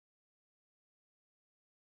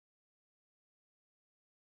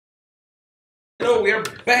Hello, we are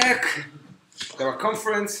back at our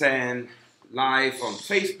conference and live on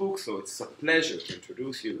Facebook, so it's a pleasure to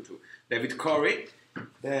introduce you to David Cory,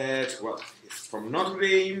 that is from Notre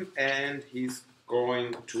Dame, and he's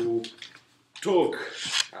going to talk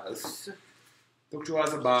to us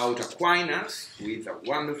about Aquinas with a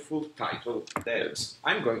wonderful title that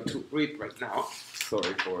I'm going to read right now.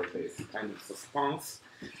 Sorry for this kind of suspense.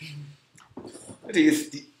 It is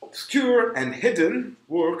the obscure and hidden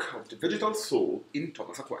work of the vegetal soul in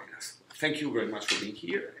Thomas Aquinas. Thank you very much for being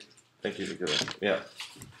here. Thank you, Vegetal. Yeah.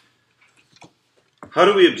 How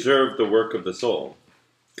do we observe the work of the soul?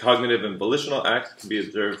 Cognitive and volitional acts can be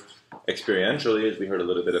observed experientially, as we heard a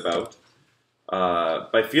little bit about,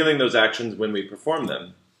 by feeling those actions when we perform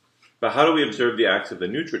them. But how do we observe the acts of the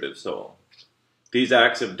nutritive soul? These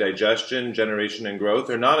acts of digestion, generation, and growth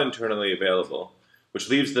are not internally available, which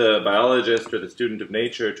leaves the biologist or the student of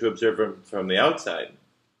nature to observe them from the outside.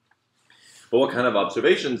 But what kind of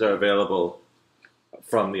observations are available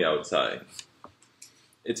from the outside?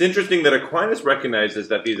 It's interesting that Aquinas recognizes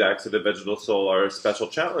that these acts of the vegetal soul are a special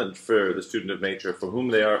challenge for the student of nature, for whom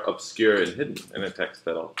they are obscure and hidden, in a text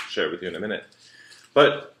that I'll share with you in a minute.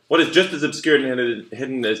 But what is just as obscure and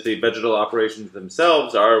hidden as the vegetal operations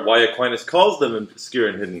themselves are why Aquinas calls them obscure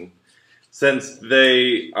and hidden, since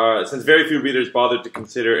very few readers bothered to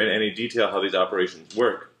consider in any detail how these operations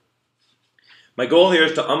work. My goal here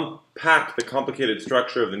is to unpack the complicated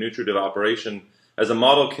structure of the nutritive operation as a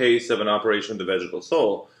model case of an operation of the vegetal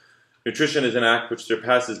soul. Nutrition is an act which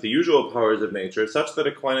surpasses the usual powers of nature, such that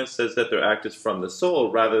Aquinas says that their act is from the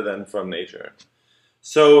soul rather than from nature.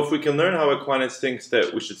 So if we can learn how Aquinas thinks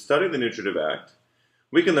that we should study the nutritive act,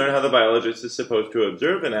 we can learn how the biologist is supposed to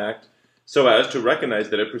observe an act so as to recognize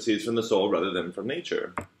that it proceeds from the soul rather than from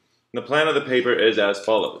nature. The plan of the paper is as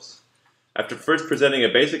follows. After first presenting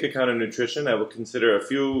a basic account of nutrition, I will consider a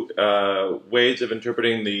few ways of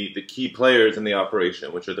interpreting the key players in the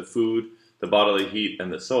operation, which are the food, the bodily heat,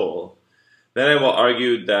 and the soul. Then I will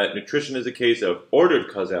argue that nutrition is a case of ordered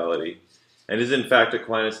causality, and is in fact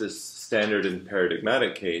Aquinas' standard and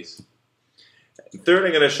paradigmatic case. And third,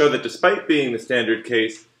 I'm going to show that despite being the standard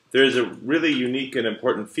case, there is a really unique and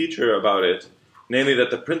important feature about it, namely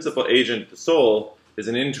that the principal agent, the soul, is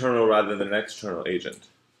an internal rather than an external agent.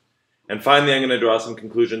 And finally, I'm going to draw some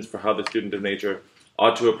conclusions for how the student of nature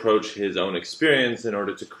ought to approach his own experience in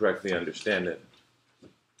order to correctly understand it.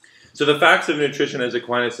 So the facts of nutrition as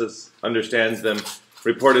Aquinas understands them,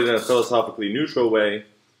 reported in a philosophically neutral way,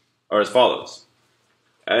 are as follows.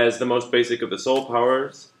 As the most basic of the soul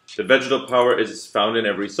powers, the vegetal power is found in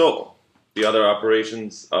every soul. The other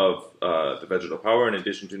operations of the vegetal power, in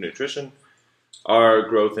addition to nutrition, are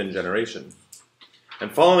growth and generation. And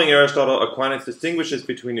following Aristotle, Aquinas distinguishes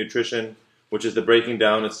between nutrition, which is the breaking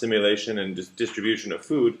down, assimilation, and distribution of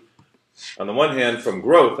food, on the one hand, from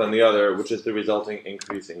growth on the other, which is the resulting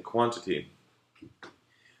increase in quantity.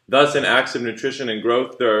 Thus, in acts of nutrition and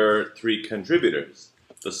growth, there are three contributors: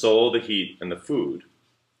 the soul, the heat, and the food.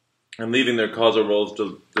 I'm leaving their causal roles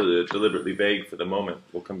deliberately vague for the moment.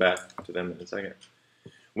 We'll come back to them in a second.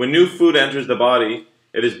 When new food enters the body,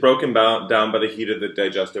 it is broken down by the heat of the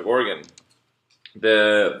digestive organ.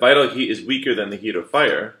 The vital heat is weaker than the heat of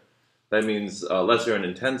fire. That means lesser in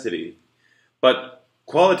intensity, but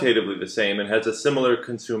qualitatively the same and has a similar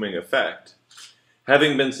consuming effect.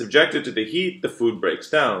 Having been subjected to the heat, the food breaks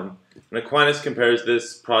down. And Aquinas compares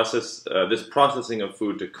this processing of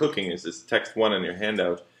food to cooking. This is text 1 in your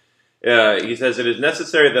handout. He says it is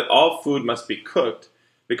necessary that all food must be cooked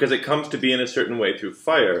because it comes to be in a certain way through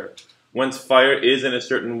fire, whence fire is in a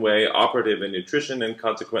certain way operative in nutrition and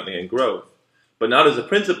consequently in growth, but not as a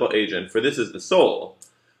principal agent, for this is the soul,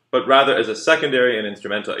 but rather as a secondary and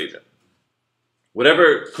instrumental agent.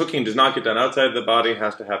 Whatever cooking does not get done outside of the body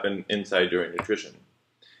has to happen inside during nutrition.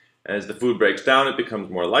 As the food breaks down, it becomes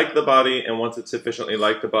more like the body, and once it's sufficiently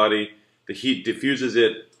like the body, the heat diffuses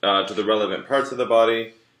it to the relevant parts of the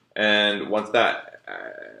body, and once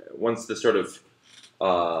the sort of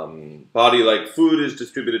body-like food is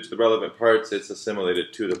distributed to the relevant parts, it's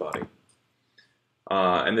assimilated to the body.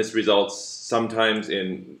 And this results sometimes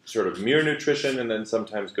in sort of mere nutrition, and then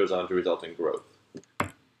sometimes goes on to result in growth.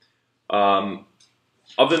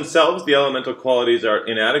 Of themselves, the elemental qualities are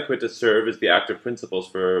inadequate to serve as the active principles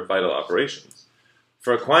for vital operations.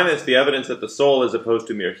 For Aquinas, the evidence that the soul, as opposed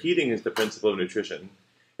to mere heating, is the principle of nutrition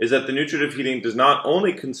is that the nutritive heating does not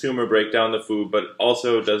only consume or break down the food, but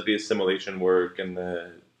also does the assimilation work and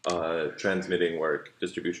the transmitting work,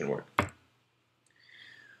 distribution work.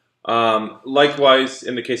 Likewise,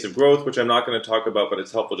 in the case of growth, which I'm not going to talk about, but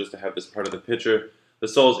it's helpful just to have this part of the picture, the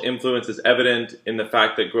soul's influence is evident in the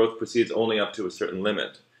fact that growth proceeds only up to a certain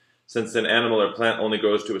limit. Since an animal or plant only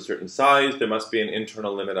grows to a certain size, there must be an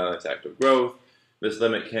internal limit on its active growth. This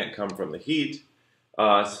limit can't come from the heat,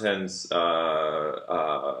 since fire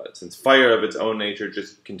of its own nature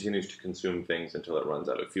just continues to consume things until it runs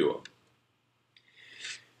out of fuel.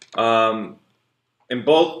 In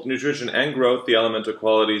both nutrition and growth, the elemental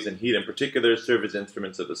qualities and heat in particular serve as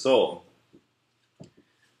instruments of the soul.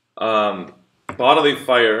 Bodily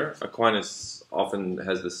fire, Aquinas often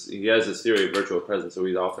has this theory of virtual presence, so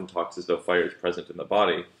he often talks as though fire is present in the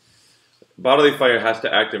body. Bodily fire has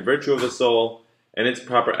to act in virtue of the soul, and its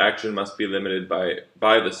proper action must be limited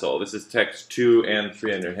by the soul. This is text 2 and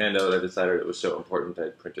 3 on your handout. I decided it was so important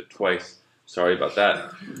I'd print it twice. Sorry about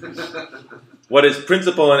that. What is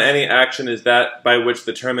principal in any action is that by which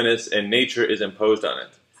the terminus in nature is imposed on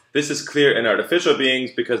it. This is clear in artificial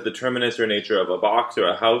beings because the terminus or nature of a box or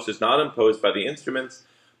a house is not imposed by the instruments,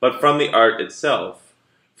 but from the art itself.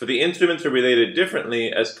 For the instruments are related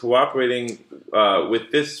differently as cooperating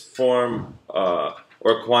with this form or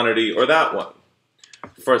quantity or that one.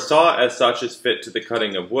 For a saw as such is fit to the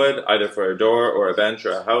cutting of wood, either for a door or a bench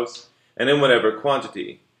or a house, and in whatever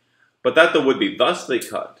quantity. But that the wood be thusly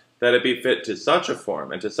cut, that it be fit to such a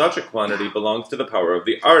form and to such a quantity belongs to the power of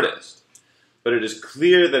the artist. But it is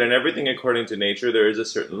clear that in everything according to nature there is a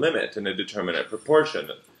certain limit and a determinate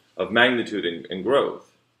proportion of magnitude and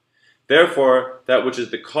growth. Therefore, that which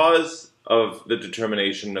is the cause of the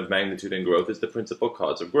determination of magnitude and growth is the principal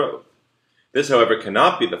cause of growth. This, however,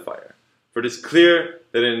 cannot be the fire, for it is clear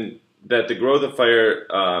that the growth of fire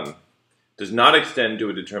does not extend to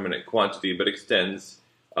a determinate quantity, but extends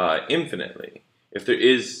infinitely, if there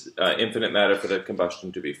is infinite matter for the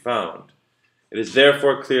combustion to be found. It is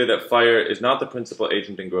therefore clear that fire is not the principal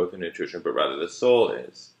agent in growth and nutrition, but rather the soul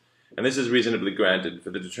is. And this is reasonably granted, for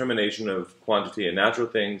the determination of quantity in natural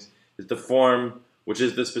things is the form which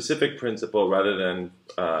is the specific principle rather than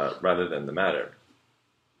the matter.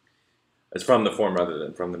 As from the form rather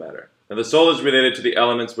than from the matter. Now the soul is related to the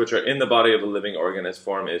elements which are in the body of a living organ as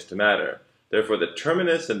form is to matter. Therefore the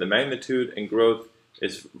terminus and the magnitude and growth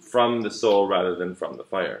is from the soul rather than from the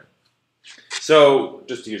fire. So,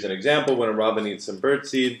 just to use an example, when a robin eats some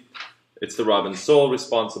birdseed, it's the robin's soul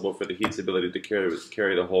responsible for the heat's ability to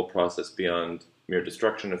carry the whole process beyond mere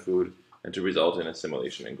destruction of food and to result in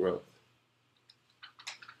assimilation and growth.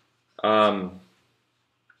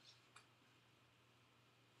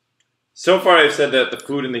 So far I've said that the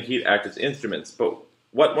food and the heat act as instruments, but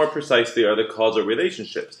what more precisely are the causal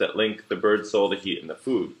relationships that link the bird's soul, the heat, and the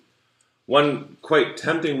food? One quite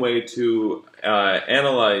tempting way to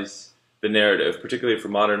analyze the narrative, particularly for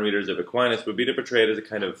modern readers of Aquinas, would be to portray it as a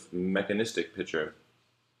kind of mechanistic picture.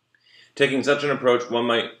 Taking such an approach, one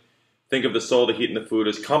might think of the soul, the heat, and the food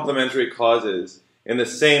as complementary causes in the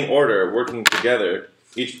same order, working together,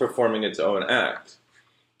 each performing its own act.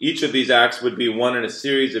 Each of these acts would be one in a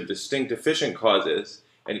series of distinct efficient causes,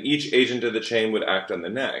 and each agent of the chain would act on the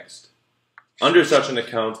next. Under such an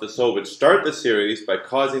account, the soul would start the series by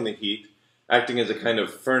causing the heat, acting as a kind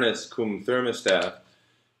of furnace cum thermostat,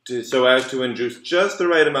 so as to induce just the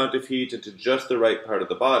right amount of heat into just the right part of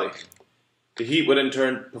the body. The heat would in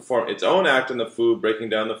turn perform its own act on the food, breaking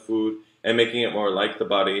down the food and making it more like the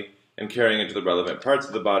body and carrying it to the relevant parts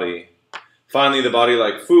of the body. Finally, the body,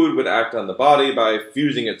 like food, would act on the body by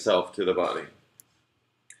fusing itself to the body.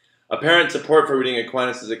 Apparent support for reading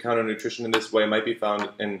Aquinas' account of nutrition in this way might be found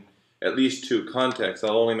in at least two contexts.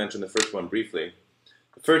 I'll only mention the first one briefly.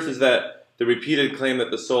 The first is that the repeated claim that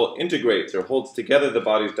the soul integrates or holds together the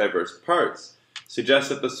body's diverse parts suggests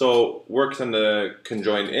that the soul works on the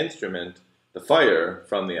conjoined instrument, the fire,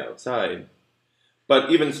 from the outside. But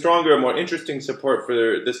even stronger, more interesting support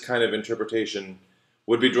for this kind of interpretation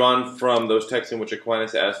would be drawn from those texts in which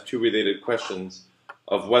Aquinas asks two related questions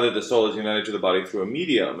of whether the soul is united to the body through a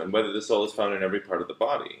medium and whether the soul is found in every part of the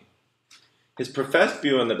body. His professed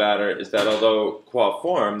view on the matter is that although qua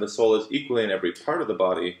form the soul is equally in every part of the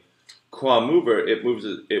body, qua mover, it moves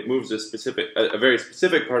a very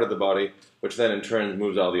specific part of the body, which then in turn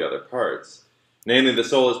moves all the other parts. Namely, the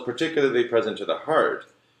soul is particularly present to the heart,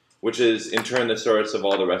 which is in turn the source of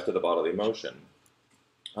all the rest of the bodily motion.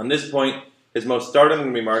 On this point, his most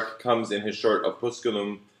startling remark comes in his short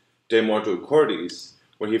Opusculum De Mortu Cordis,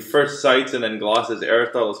 where he first cites and then glosses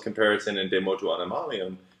Aristotle's comparison in De Motu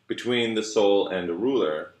Animalium between the soul and a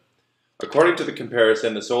ruler. According to the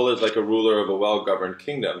comparison, the soul is like a ruler of a well-governed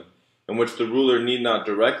kingdom, in which the ruler need not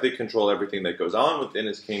directly control everything that goes on within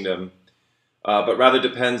his kingdom, but rather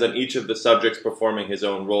depends on each of the subjects performing his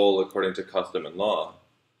own role according to custom and law.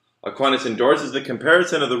 Aquinas endorses the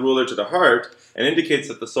comparison of the ruler to the heart and indicates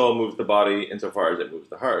that the soul moves the body insofar as it moves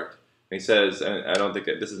the heart. And he says, and I don't think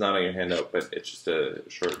that this is not on your handout, but it's just a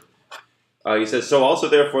short He says, so also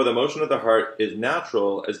therefore the motion of the heart is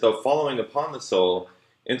natural, as though following upon the soul,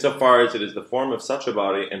 insofar as it is the form of such a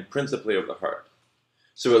body and principally of the heart.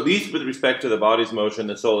 So at least with respect to the body's motion,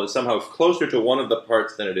 the soul is somehow closer to one of the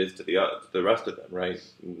parts than it is to the rest of them, right?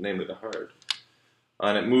 Namely the heart.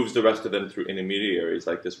 And it moves the rest of them through intermediaries,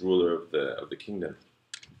 like this ruler of the kingdom.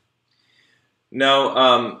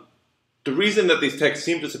 Now, the reason that these texts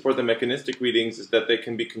seem to support the mechanistic readings is that they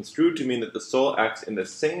can be construed to mean that the soul acts in the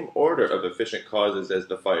same order of efficient causes as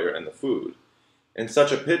the fire and the food. In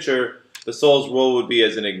such a picture, the soul's role would be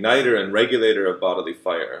as an igniter and regulator of bodily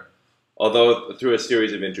fire, although through a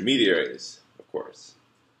series of intermediaries, of course.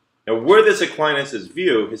 Now, were this Aquinas'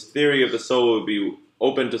 view, his theory of the soul would be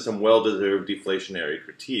open to some well-deserved deflationary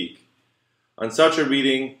critique. On such a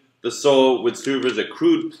reading, the soul would serve as a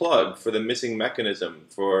crude plug for the missing mechanism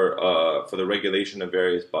for the regulation of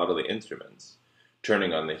various bodily instruments,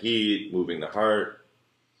 turning on the heat, moving the heart.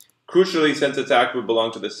 Crucially, since its act would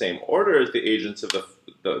belong to the same order as the agents of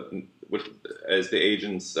the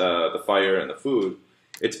fire and the food,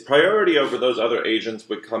 its priority over those other agents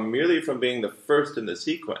would come merely from being the first in the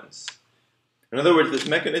sequence. In other words, this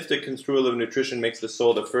mechanistic construal of nutrition makes the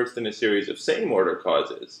soul the first in a series of same-order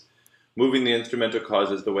causes, moving the instrumental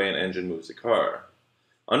causes the way an engine moves a car.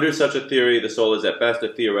 Under such a theory, the soul is at best a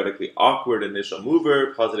theoretically awkward initial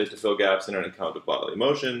mover, posited to fill gaps in an account of bodily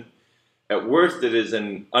motion. At worst, it is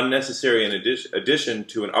an unnecessary addition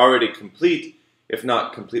to an already complete, if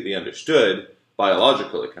not completely understood,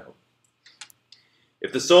 biological account.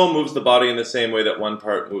 If the soul moves the body in the same way that one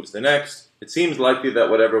part moves the next, it seems likely that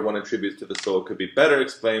whatever one attributes to the soul could be better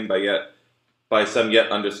explained by some yet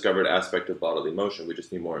undiscovered aspect of bodily motion. We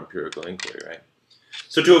just need more empirical inquiry, right?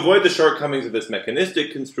 So to avoid the shortcomings of this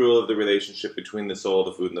mechanistic construal of the relationship between the soul,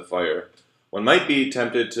 the food, and the fire, one might be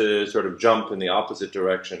tempted to sort of jump in the opposite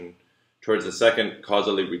direction towards the second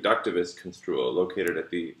causally reductivist construal located at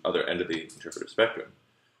the other end of the interpretive spectrum,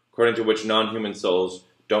 according to which non-human souls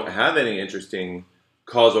don't have any interesting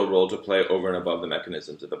causal role to play over and above the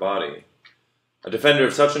mechanisms of the body. A defender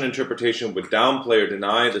of such an interpretation would downplay or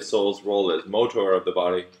deny the soul's role as motor of the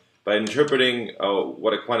body by interpreting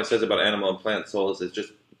what Aquinas says about animal and plant souls as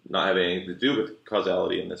just not having anything to do with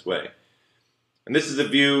causality in this way. And this is the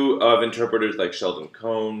view of interpreters like Sheldon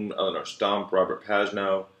Cohn, Eleanor Stump, Robert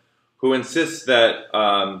Pasnow, who insists that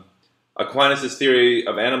Aquinas' theory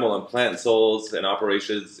of animal and plant souls and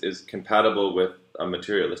operations is compatible with a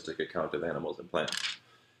materialistic account of animals and plants.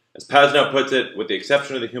 As Pasnow puts it, with the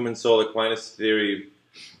exception of the human soul, Aquinas' theory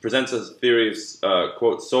presents a theory of,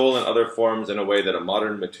 quote, soul and other forms in a way that a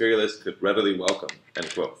modern materialist could readily welcome,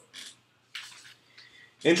 end quote.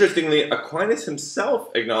 Interestingly, Aquinas himself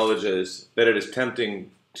acknowledges that it is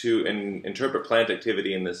tempting to interpret plant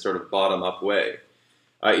activity in this sort of bottom-up way,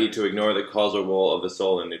 i.e. to ignore the causal role of the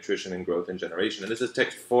soul in nutrition and growth and generation. And this is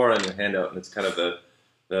text 4 in the handout, and it's kind of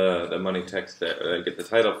the money text that I get the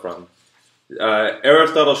title from.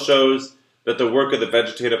 Aristotle shows that the work of the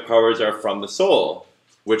vegetative powers are from the soul,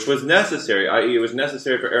 which was necessary, i.e. it was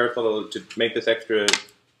necessary for Aristotle to make this extra,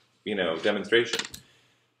 demonstration.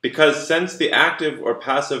 Because since the active or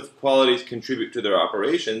passive qualities contribute to their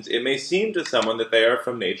operations, it may seem to someone that they are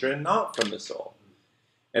from nature and not from the soul.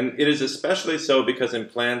 And it is especially so because in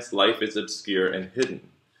plants, life is obscure and hidden.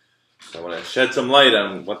 So I want to shed some light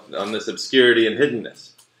on this obscurity and hiddenness.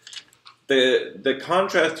 The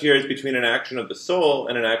contrast here is between an action of the soul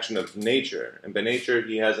and an action of nature. And by nature,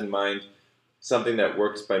 he has in mind something that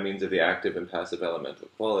works by means of the active and passive elemental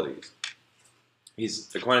qualities.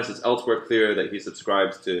 Aquinas is elsewhere clear that he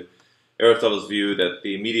subscribes to Aristotle's view that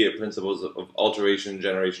the immediate principles of alteration,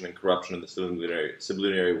 generation, and corruption in the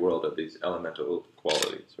sublunary world are these elemental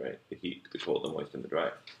qualities, right? The heat, the cold, the moist, and the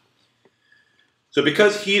dry. So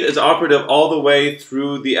because heat is operative all the way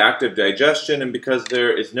through the act of digestion, and because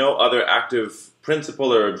there is no other active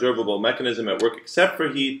principle or observable mechanism at work except for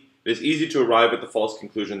heat, it is easy to arrive at the false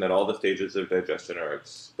conclusion that all the stages of digestion are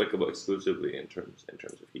explicable exclusively in terms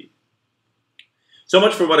of heat. So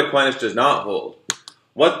much for what Aquinas does not hold.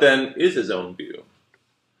 What then is his own view?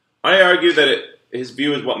 I argue that his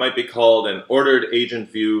view is what might be called an ordered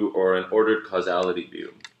agent view or an ordered causality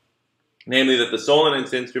view. Namely, that the soul and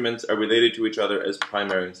its instruments are related to each other as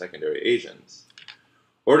primary and secondary agents.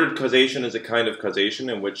 Ordered causation is a kind of causation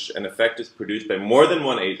in which an effect is produced by more than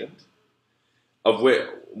one agent,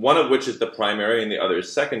 one of which is the primary and the other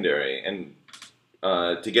is secondary, and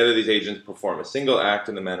together these agents perform a single act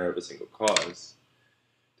in the manner of a single cause.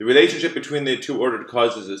 The relationship between the two ordered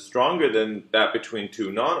causes is stronger than that between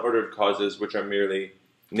two non-ordered causes, which are merely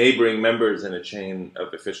neighboring members in a chain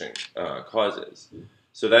of efficient causes.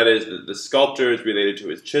 So that is, the sculptor is related to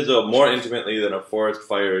his chisel more intimately than a forest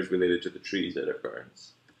fire is related to the trees that it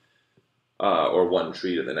burns, or one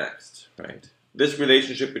tree to the next, right? This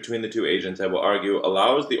relationship between the two agents, I will argue,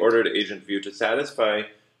 allows the ordered agent view to satisfy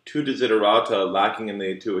two desiderata lacking in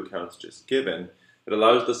the two accounts just given. It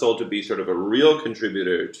allows the soul to be sort of a real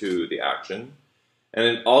contributor to the action, and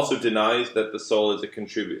it also denies that the soul is a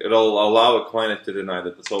contributor. It'll allow Aquinas to deny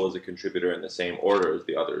that the soul is a contributor in the same order as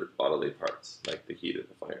the other bodily parts, like the heat of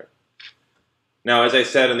the fire. Now, as I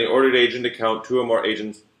said, in the ordered agent account, two or more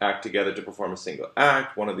agents act together to perform a single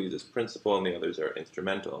act. One of these is principal, and the others are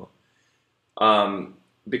instrumental.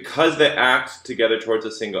 Because they act together towards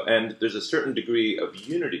a single end, there's a certain degree of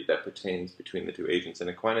unity that pertains between the two agents. And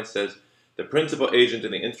Aquinas says the principal agent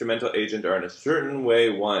and the instrumental agent are in a certain way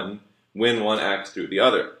one when one acts through the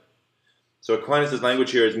other. So Aquinas'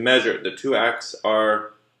 language here is measured. The two acts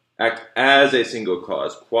act as a single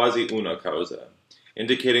cause, quasi una causa,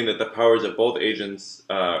 indicating that the powers of both agents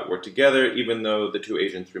work together, even though the two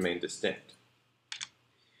agents remain distinct.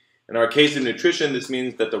 In our case of nutrition, this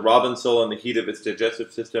means that the robin soul and the heat of its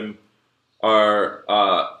digestive system are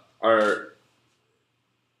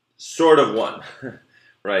sort of one,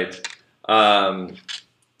 right? But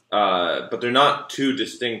they're not two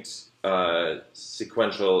distinct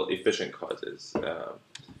sequential efficient causes.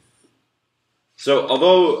 So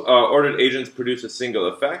although ordered agents produce a single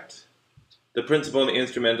effect, the principal and the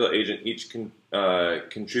instrumental agent each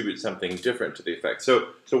contribute something different to the effect. So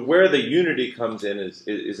where the unity comes in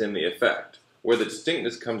is in the effect. Where the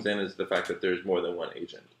distinctness comes in is the fact that there's more than one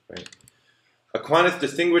agent. Right? Aquinas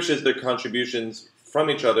distinguishes their contributions from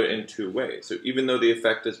each other in two ways. So even though the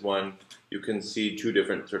effect is one, you can see two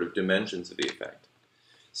different sort of dimensions of the effect.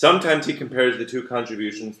 Sometimes he compares the two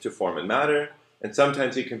contributions to form and matter, and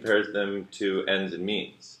sometimes he compares them to ends and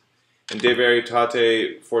means. In De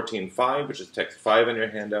Veritate 14.5, which is text 5 in your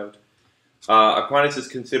handout, Aquinas is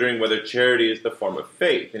considering whether charity is the form of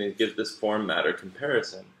faith, and he gives this form-matter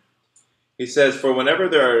comparison. He says, for whenever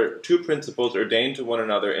there are two principles ordained to one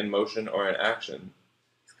another in motion or in action,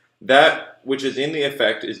 that which is in the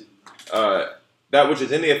effect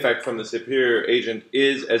from the superior agent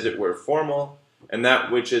is, as it were, formal, and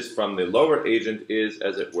that which is from the lower agent is,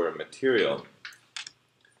 as it were, material.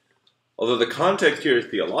 Although the context here is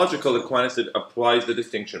theological, Aquinas applies the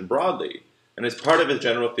distinction broadly, and is part of his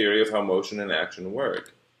general theory of how motion and action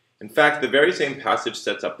work. In fact, the very same passage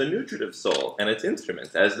sets up the nutritive soul and its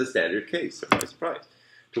instruments as the standard case, surprise, surprise,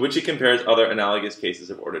 to which he compares other analogous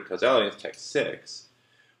cases of ordered causality in text 6.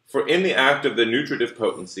 For in the act of the nutritive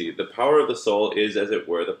potency, the power of the soul is, as it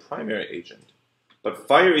were, the primary agent, but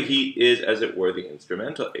fiery heat is, as it were, the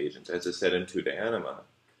instrumental agent, as is said in 2 De Anima.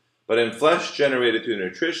 But in flesh generated through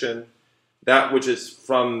nutrition, that which is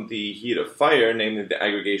from the heat of fire, namely the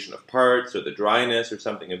aggregation of parts or the dryness or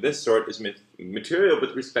something of this sort, is material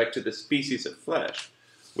with respect to the species of flesh,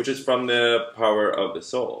 which is from the power of the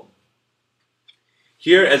soul.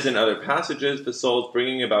 Here, as in other passages, the soul's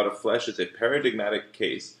bringing about of flesh is a paradigmatic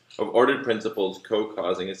case of ordered principles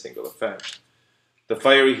co-causing a single effect. The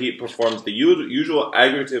fiery heat performs the usual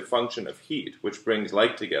aggregative function of heat, which brings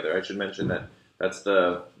light together. I should mention that that's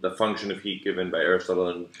the function of heat given by Aristotle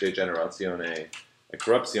in De Generatione et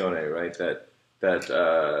Corruptione, right?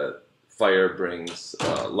 That fire brings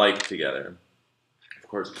light together. Of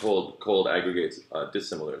course, cold aggregates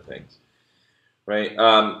dissimilar things, right?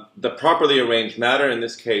 The properly arranged matter, in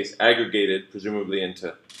this case, aggregated presumably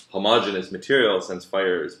into homogeneous material, since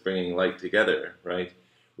fire is bringing light together, right?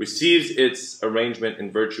 Receives its arrangement in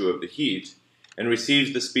virtue of the heat, and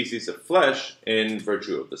receives the species of flesh in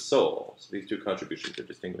virtue of the soul. So these two contributions are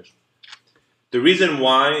distinguished. The reason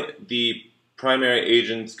why the primary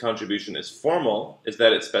agent's contribution is formal is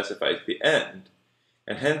that it specifies the end,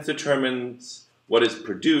 and hence determines what is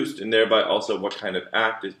produced, and thereby also what kind of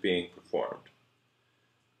act is being performed.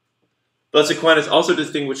 Thus, Aquinas also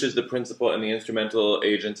distinguishes the principal and the instrumental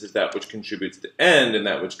agents as that which contributes the end and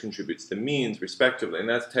that which contributes the means, respectively. And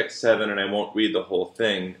that's text 7, and I won't read the whole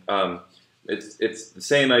thing. It's the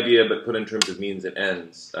same idea, but put in terms of means and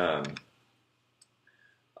ends. You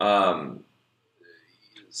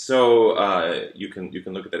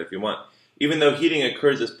can look at that if you want. Even though heating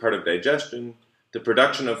occurs as part of digestion, the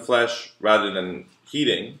production of flesh rather than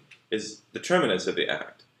heating is the terminus of the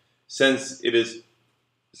act, since it is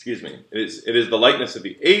the likeness of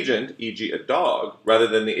the agent, e.g. a dog, rather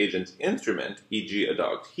than the agent's instrument, e.g. a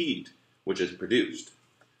dog's heat, which is produced.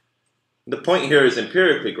 The point here is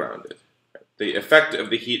empirically grounded. The effect of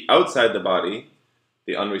the heat outside the body,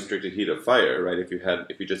 the unrestricted heat of fire, right? If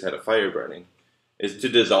you just had a fire burning, is to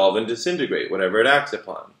dissolve and disintegrate whatever it acts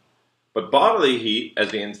upon. But bodily heat,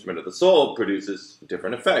 as the instrument of the soul, produces a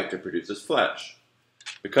different effect. It produces flesh.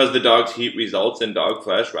 Because the dog's heat results in dog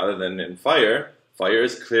flesh rather than in fire, fire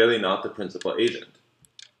is clearly not the principal agent.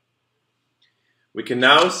 We can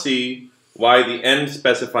now see why the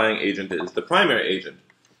end-specifying agent is the primary agent.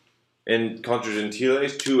 In Contra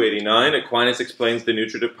Gentiles 289, Aquinas explains the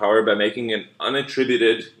nutritive power by making an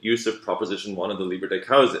unattributed use of Proposition 1 of the Liber de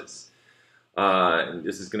Causis. And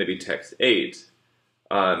this is going to be text 8.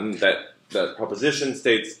 That proposition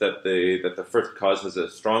states that the first cause has a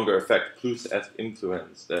stronger effect, plus est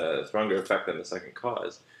influens, a stronger effect than the second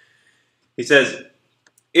cause. He says,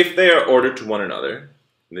 if they are ordered to one another,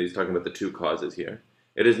 and he's talking about the two causes here,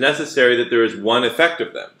 it is necessary that there is one effect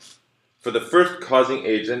of them. For the first causing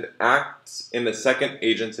agent acts in the second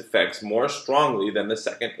agent's effects more strongly than the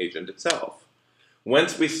second agent itself.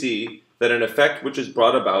 Whence we see that an effect which is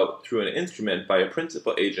brought about through an instrument by a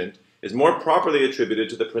principal agent is more properly attributed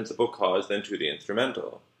to the principal cause than to the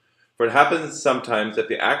instrumental. For it happens sometimes that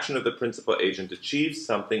the action of the principal agent achieves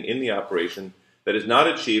something in the operation that is not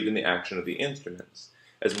achieved in the action of the instruments,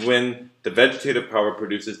 as when the vegetative power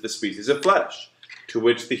produces the species of flesh, to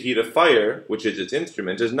which the heat of fire, which is its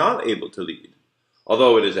instrument, is not able to lead,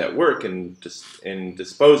 although it is at work in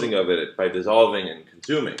disposing of it by dissolving and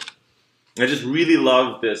consuming. I just really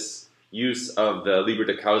love this use of the Liber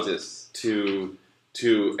de Causis to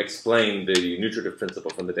explain the nutritive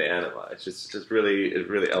principle from the De Anima. It's just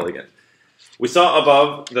really elegant. We saw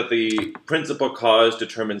above that the principal cause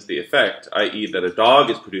determines the effect, i.e. that a dog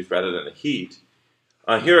is produced rather than the heat.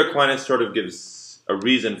 Here Aquinas sort of gives a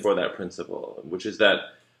reason for that principle, which is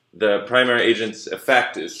that the primary agent's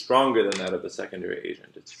effect is stronger than that of the secondary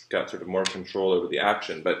agent. It's got sort of more control over the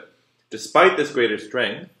action. But despite this greater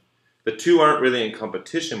strength, the two aren't really in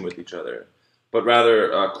competition with each other, but rather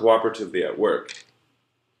cooperatively at work.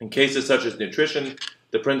 In cases such as nutrition,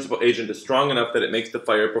 the principal agent is strong enough that it makes the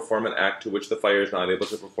fire perform an act to which the fire is not able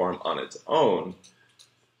to perform on its own,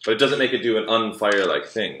 but it doesn't make it do an unfire-like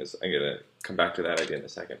thing. I'm going to come back to that idea in a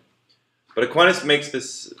second. But Aquinas makes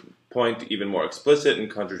this point even more explicit in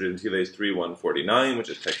Contra Gentiles 3:149, which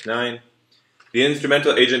is text 9. The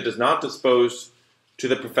instrumental agent does not dispose to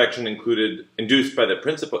the perfection induced by the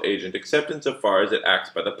principal agent, except insofar as it acts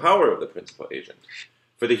by the power of the principal agent.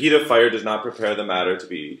 For the heat of fire does not prepare the matter to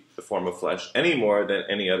be the form of flesh any more than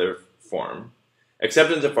any other form, except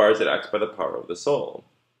insofar as it acts by the power of the soul.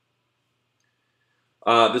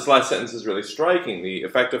 This last sentence is really striking. The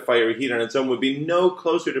effect of fiery heat on its own would be no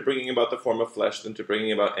closer to bringing about the form of flesh than to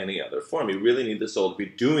bringing about any other form. You really need the soul to be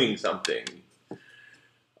doing something,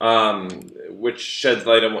 which sheds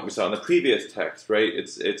light on what we saw in the previous text, right?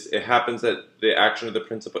 It happens that the action of the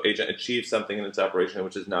principal agent achieves something in its operation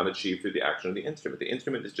which is not achieved through the action of the instrument. The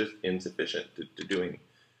instrument is just insufficient to doing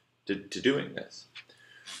this.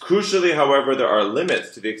 Crucially, however, there are limits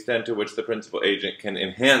to the extent to which the principal agent can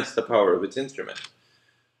enhance the power of its instrument.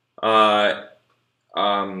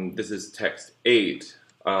 This is text 8.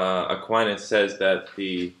 Aquinas says that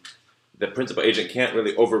the principal agent can't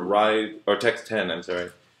really override, or text 10, I'm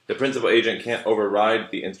sorry. The principal agent can't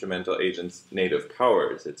override the instrumental agent's native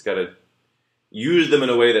powers. It's got to use them in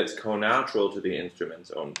a way that's connatural to the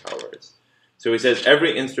instrument's own powers. So he says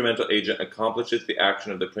every instrumental agent accomplishes the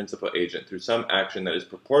action of the principal agent through some action that is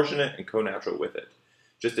proportionate and connatural with it,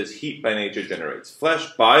 just as heat by nature generates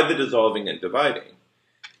flesh by the dissolving and dividing,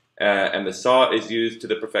 and the saw is used to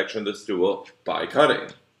the perfection of the stool by cutting.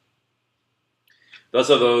 Thus,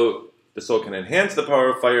 although the soul can enhance the power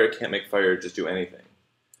of fire, it can't make fire just do anything.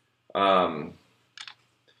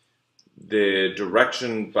 The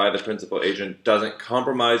direction by the principal agent doesn't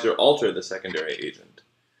compromise or alter the secondary agent.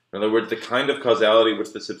 In other words, the kind of causality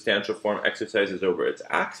which the substantial form exercises over its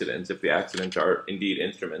accidents, if the accidents are indeed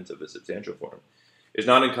instruments of the substantial form, is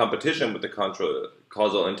not in competition with the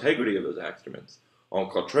causal integrity of those accidents. En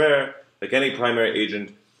contraire, like any primary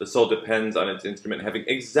agent, the soul depends on its instrument having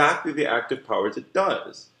exactly the active powers it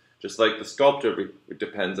does, just like the sculptor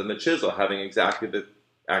depends on the chisel having exactly the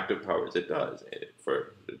active powers it does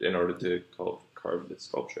in order to carve the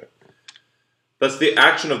sculpture. Thus, the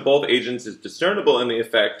action of both agents is discernible in the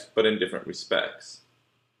effect, but in different respects.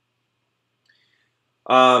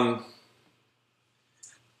 And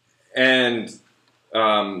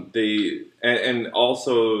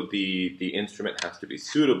also the instrument has to be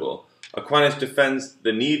suitable. Aquinas defends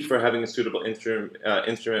the need for having a suitable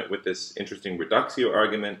instrument with this interesting reductio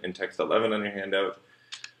argument in text 11 on your handout,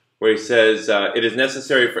 where he says, it is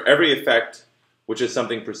necessary for every effect, which is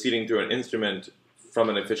something proceeding through an instrument from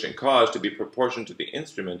an efficient cause, to be proportioned to the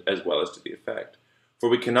instrument as well as to the effect. For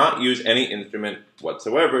we cannot use any instrument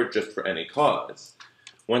whatsoever just for any cause.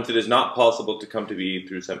 whence it is not possible to come to be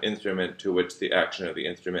through some instrument to which the action of the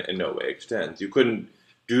instrument in no way extends. You couldn't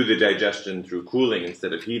do the digestion through cooling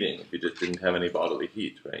instead of heating if you just didn't have any bodily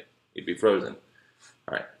heat, right? You'd be frozen.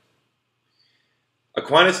 All right.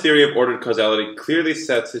 Aquinas' theory of ordered causality clearly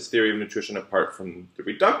sets his theory of nutrition apart from the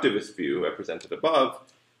reductivist view I presented above,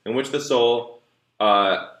 in which the soul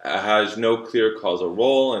has no clear causal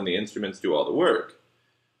role and the instruments do all the work.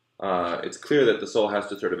 It's clear that the soul has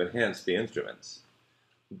to sort of enhance the instruments.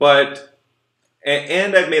 But,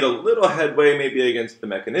 and I've made a little headway maybe against the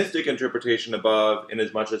mechanistic interpretation above, in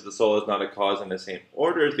as much as the soul is not a cause in the same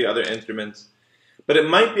order as the other instruments. But it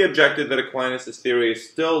might be objected that Aquinas' theory is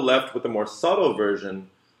still left with a more subtle version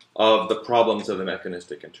of the problems of the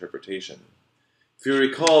mechanistic interpretation. If you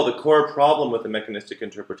recall, the core problem with the mechanistic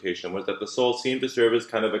interpretation was that the soul seemed to serve as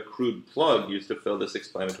kind of a crude plug used to fill this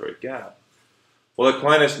explanatory gap. Well,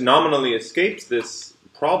 Aquinas nominally escapes this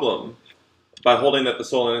problem by holding that the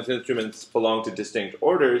soul and its instruments belong to distinct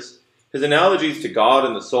orders. His analogies to God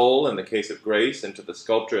and the soul in the case of grace and to the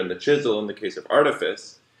sculptor and the chisel in the case of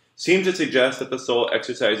artifice seem to suggest that the soul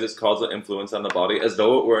exercises causal influence on the body as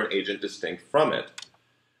though it were an agent distinct from it.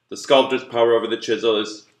 The sculptor's power over the chisel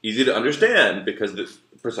is easy to understand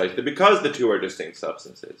precisely because the two are distinct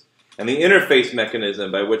substances. And the interface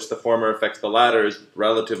mechanism by which the former affects the latter is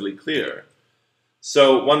relatively clear.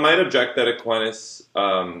 So one might object that Aquinas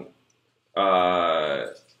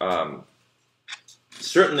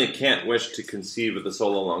certainly can't wish to conceive of the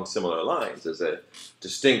soul along similar lines as a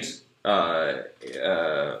distinct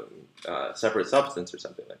separate substance or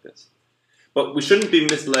something like this. But we shouldn't be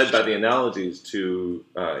misled by the analogies to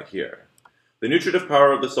here. The nutritive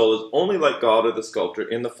power of the soul is only like God or the sculptor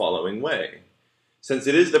in the following way. Since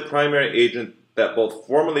it is the primary agent that both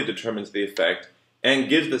formally determines the effect and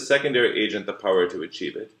gives the secondary agent the power to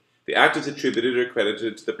achieve it, the act is attributed or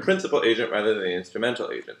credited to the principal agent rather than the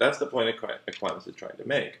instrumental agent. That's the point Aquinas is trying to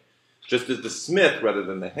make. Just as the smith, rather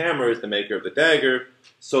than the hammer, is the maker of the dagger,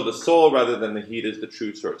 so the soul, rather than the heat, is the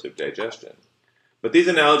true source of digestion. But these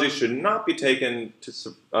analogies should not be taken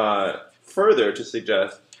to further to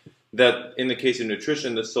suggest that in the case of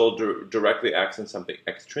nutrition, the soul directly acts on something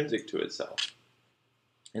extrinsic to itself.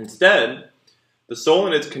 Instead, the soul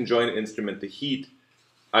and its conjoined instrument, the heat,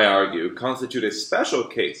 I argue, constitute a special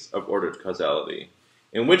case of ordered causality,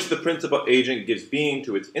 in which the principal agent gives being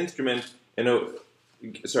to its instrument in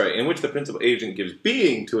which the principal agent gives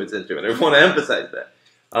being to its instrument. I want to emphasize that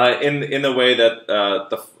in a way that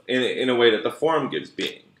the form gives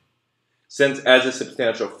being. Since as a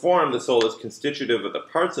substantial form, the soul is constitutive of the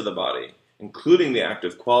parts of the body, including the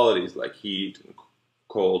active qualities like heat, and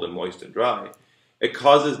cold, and moist and dry, it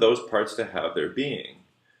causes those parts to have their being.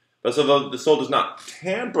 Thus, although the soul does not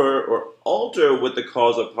tamper or alter with the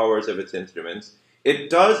causal powers of its instruments, it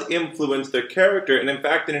does influence their character, and in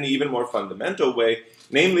fact in an even more fundamental way,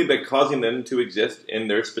 namely by causing them to exist in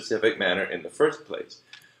their specific manner in the first place.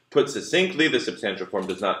 Put succinctly, the substantial form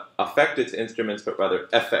does not affect its instruments, but rather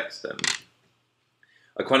affects them.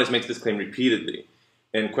 Aquinas makes this claim repeatedly.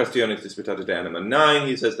 In Questiones Disputatus de Anima 9,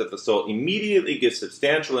 he says that the soul immediately gives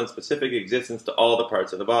substantial and specific existence to all the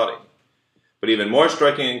parts of the body. But even more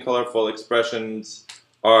striking and colorful expressions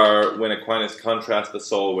are when Aquinas contrasts the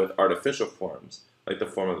soul with artificial forms, like the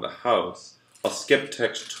form of the house. I'll skip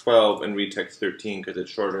text 12 and read text 13 because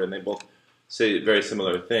it's shorter and they both say very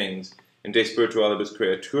similar things. In De Spiritualibus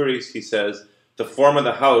Creaturis, he says, the form of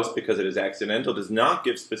the house, because it is accidental, does not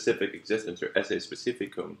give specific existence, or esse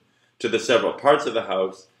specificum, to the several parts of the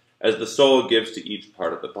house, as the soul gives to each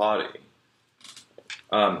part of the body.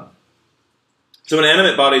 So an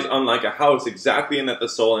animate body is unlike a house exactly in that the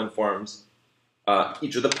soul informs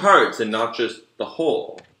each of the parts and not just the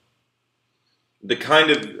whole. The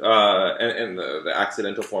kind of, the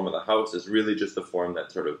accidental form of the house is really just the form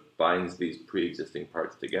that sort of binds these pre-existing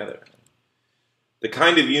parts together. The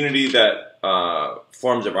kind of unity that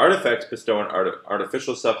forms of artifacts bestow on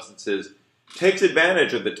artificial substances takes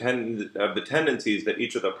advantage of the tendencies that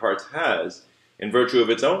each of the parts has in virtue of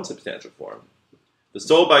its own substantial form. The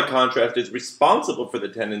soul, by contrast, is responsible for the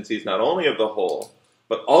tendencies not only of the whole,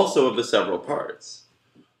 but also of the several parts.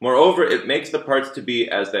 Moreover, it makes the parts to be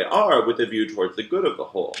as they are with a view towards the good of the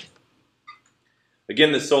whole.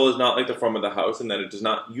 Again, the soul is not like the form of the house in that it does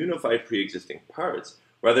not unify pre-existing parts.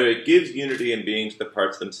 Rather, it gives unity and being to the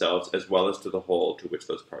parts themselves as well as to the whole to which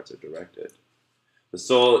those parts are directed. The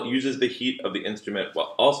soul uses the heat of the instrument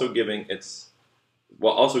while also giving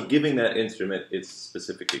that instrument its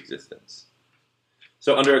specific existence.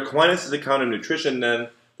 So under Aquinas' account of nutrition, then,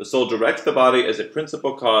 the soul directs the body as a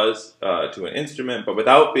principal cause to an instrument, but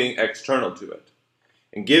without being external to it.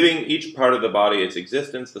 In giving each part of the body its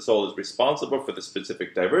existence, the soul is responsible for the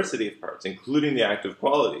specific diversity of parts, including the active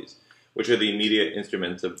qualities, which are the immediate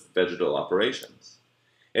instruments of vegetal operations.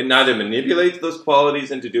 It neither manipulates those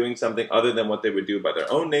qualities into doing something other than what they would do by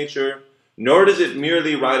their own nature, nor does it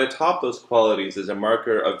merely ride atop those qualities as a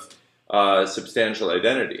marker of substantial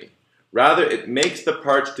identity. Rather, it makes the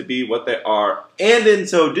parts to be what they are, and in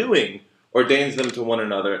so doing, ordains them to one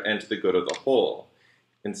another and to the good of the whole.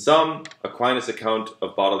 In sum, Aquinas' account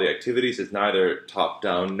of bodily activities is neither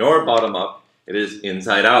top-down nor bottom-up, it is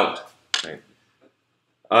inside-out. Right?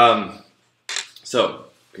 So,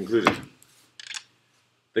 conclusion.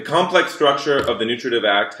 The complex structure of the nutritive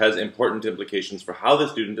act has important implications for how the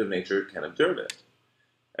student of nature can observe it.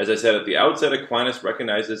 As I said at the outset, Aquinas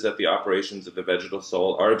recognizes that the operations of the vegetal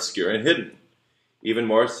soul are obscure and hidden, even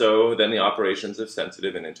more so than the operations of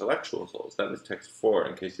sensitive and intellectual souls. That was text 4,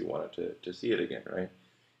 in case you wanted to see it again, right?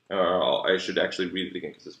 Or I should actually read it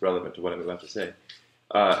again because it's relevant to what I'm about to say.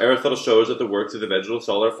 Aristotle shows that the works of the vegetal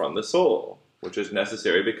soul are from the soul, which is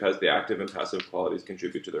necessary because the active and passive qualities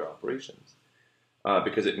contribute to their operations.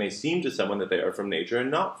 Because it may seem to someone that they are from nature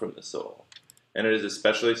and not from the soul. And it is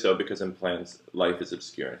especially so because in plants, life is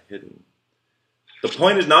obscure and hidden. The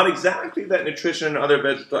point is not exactly that nutrition and other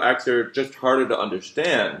vegetal acts are just harder to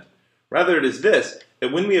understand. Rather, it is this,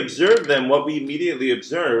 that when we observe them, what we immediately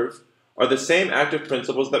observe are the same active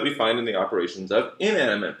principles that we find in the operations of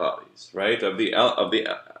inanimate bodies, right? Of the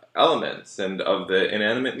elements and of the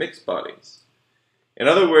inanimate mixed bodies. In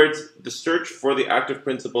other words, the search for the active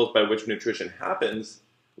principles by which nutrition happens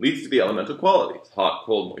leads to the elemental qualities, hot,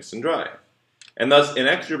 cold, moist, and dry, and thus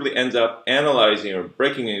inexorably ends up analyzing or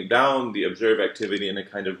breaking down the observed activity in a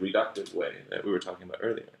kind of reductive way that we were talking about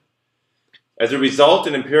earlier. As a result,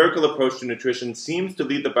 an empirical approach to nutrition seems to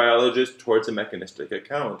lead the biologist towards a mechanistic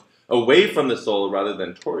account, away from the soul rather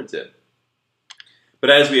than towards it. But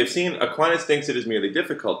as we have seen, Aquinas thinks it is merely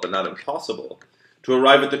difficult, but not impossible, to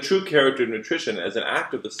arrive at the true character of nutrition as an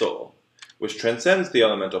act of the soul, which transcends the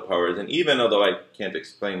elemental powers, and even, although I can't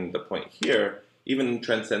explain the point here, even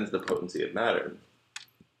transcends the potency of matter,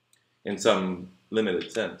 in some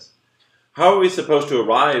limited sense. How are we supposed to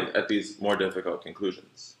arrive at these more difficult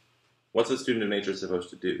conclusions? What's a student of nature supposed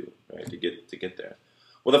to do, right, to get there?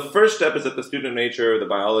 Well, the first step is that the student of nature, the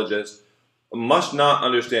biologist, must not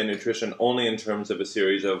understand nutrition only in terms of a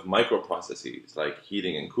series of microprocesses, like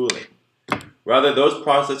heating and cooling. Rather, those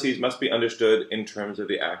processes must be understood in terms of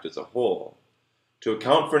the act as a whole. To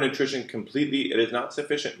account for nutrition completely, it is not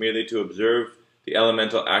sufficient merely to observe the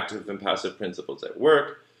elemental active and passive principles at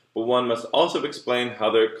work, but one must also explain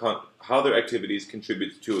how their activities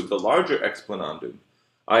contribute to the larger explanandum,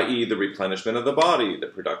 i.e. the replenishment of the body, the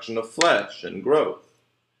production of flesh, and growth.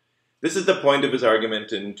 This is the point of his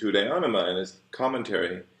argument in De Anima in his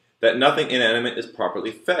commentary, that nothing inanimate is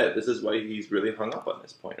properly fed. This is why he's really hung up on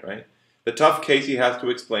this point, right? The tough case he has to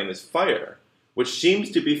explain is fire, which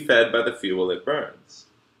seems to be fed by the fuel it burns.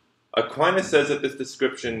 Aquinas says that this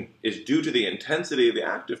description is due to the intensity of the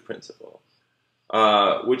active principle,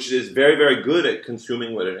 which is very, very good at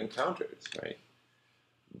consuming what it encounters, right?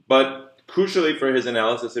 But crucially for his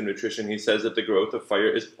analysis of nutrition, he says that the growth of fire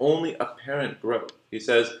is only apparent growth. He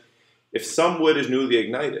says, if some wood is newly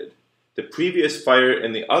ignited, the previous fire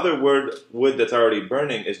in the other wood that's already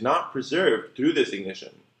burning is not preserved through this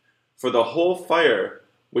ignition. For the whole fire,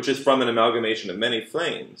 which is from an amalgamation of many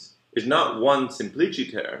flames, is not one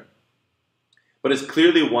simpliciter, but is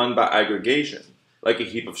clearly one by aggregation, like a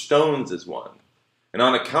heap of stones is one, and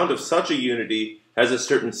on account of such a unity has a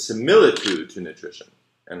certain similitude to nutrition,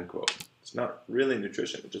 end quote. It's not really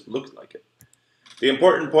nutrition, it just looks like it. The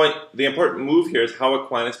important move here is how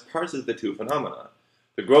Aquinas parses the two phenomena.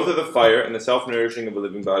 The growth of the fire and the self-nourishing of a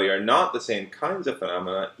living body are not the same kinds of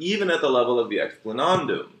phenomena, even at the level of the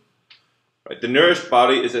explanandum. Right? The nourished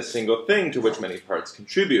body is a single thing to which many parts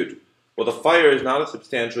contribute, while the fire is not a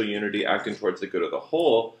substantial unity acting towards the good of the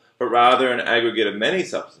whole, but rather an aggregate of many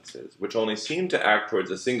substances, which only seem to act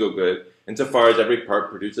towards a single good, insofar as every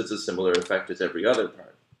part produces a similar effect as every other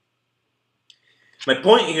part. My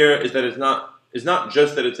point here is that it's not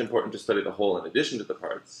just that it's important to study the whole in addition to the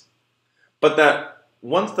parts, but that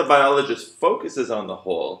once the biologist focuses on the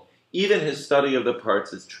whole, even his study of the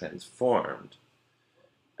parts is transformed.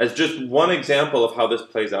 As just one example of how this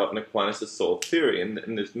plays out in Aquinas' soul theory,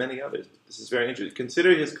 and there's many others, this is very interesting.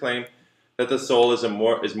 Consider his claim that the soul is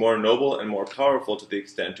more noble and more powerful to the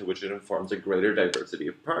extent to which it informs a greater diversity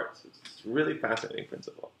of parts. It's a really fascinating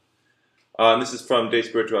principle. And this is from De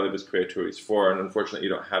Spiritualibus Creaturis 4, and unfortunately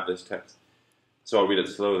you don't have this text, so I'll read it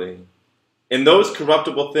slowly. In those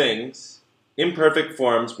corruptible things, imperfect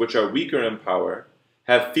forms which are weaker in power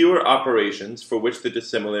have fewer operations for which the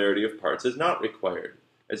dissimilarity of parts is not required,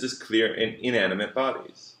 as is clear in inanimate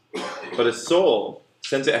bodies. But a soul,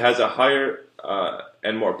 since it has a higher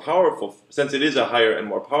and more powerful, since it is a higher and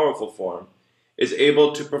more powerful form, is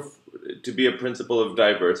able to be a principle of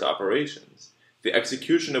diverse operations, the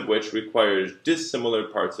execution of which requires dissimilar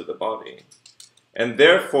parts of the body. And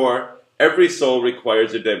therefore, every soul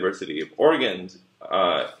requires a diversity of organs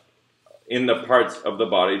in the parts of the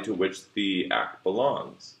body to which the act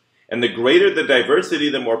belongs. And the greater the diversity,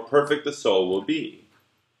 the more perfect the soul will be.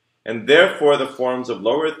 And therefore, the forms of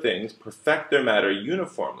lower things perfect their matter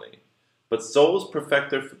uniformly, but souls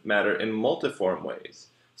perfect their matter in multiform ways,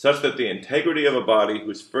 such that the integrity of a body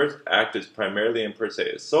whose first act is primarily and per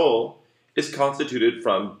se a soul is constituted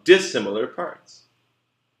from dissimilar parts.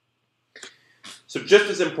 So just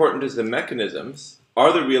as important as the mechanisms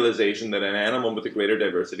are the realization that an animal with a greater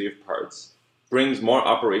diversity of parts brings more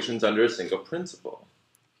operations under a single principle.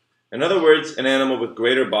 In other words, an animal with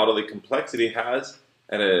greater bodily complexity has,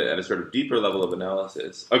 at a sort of deeper level of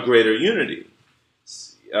analysis, a greater unity,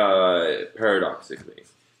 paradoxically,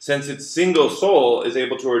 since its single soul is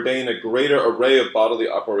able to ordain a greater array of bodily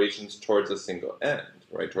operations towards a single end,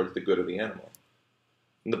 right, towards the good of the animal.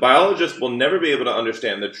 And the biologist will never be able to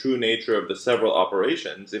understand the true nature of the several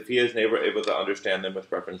operations if he is never able to understand them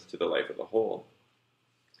with reference to the life of the whole.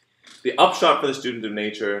 The upshot for the student of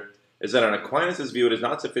nature is that on Aquinas' view it is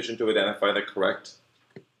not sufficient to identify the correct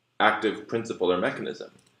active principle or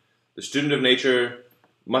mechanism. The student of nature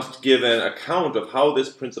must give an account of how this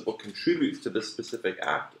principle contributes to the specific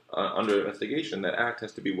act under investigation. That act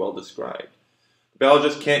has to be well described. The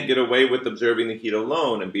biologist can't get away with observing the heat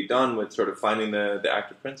alone and be done with sort of finding the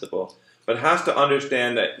active principle, but has to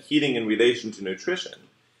understand that heating in relation to nutrition,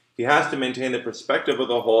 he has to maintain the perspective of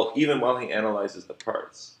the whole even while he analyzes the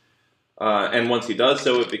parts. And once he does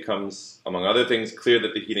so, it becomes, among other things, clear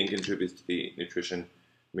that the heating contributes to the nutrition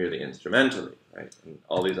merely instrumentally, right? And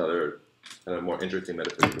all these other more interesting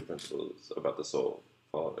metaphysical principles about the soul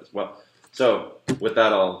follow as well. So, with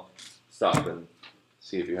that, I'll stop and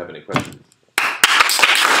see if you have any questions.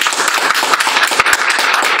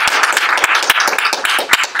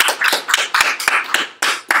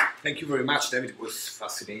 Thank you very much, David. It was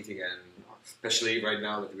fascinating, and especially right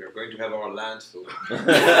now that we are going to have our lunch, so thinking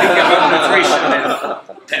about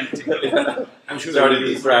nutrition is tempting. I'm sure sorry to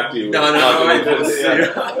distract you. No,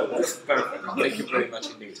 it was perfect. Thank you very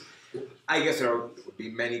much indeed. I guess there will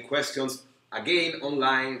be many questions again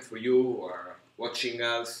online for you who are watching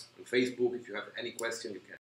us on Facebook. If you have any question, you can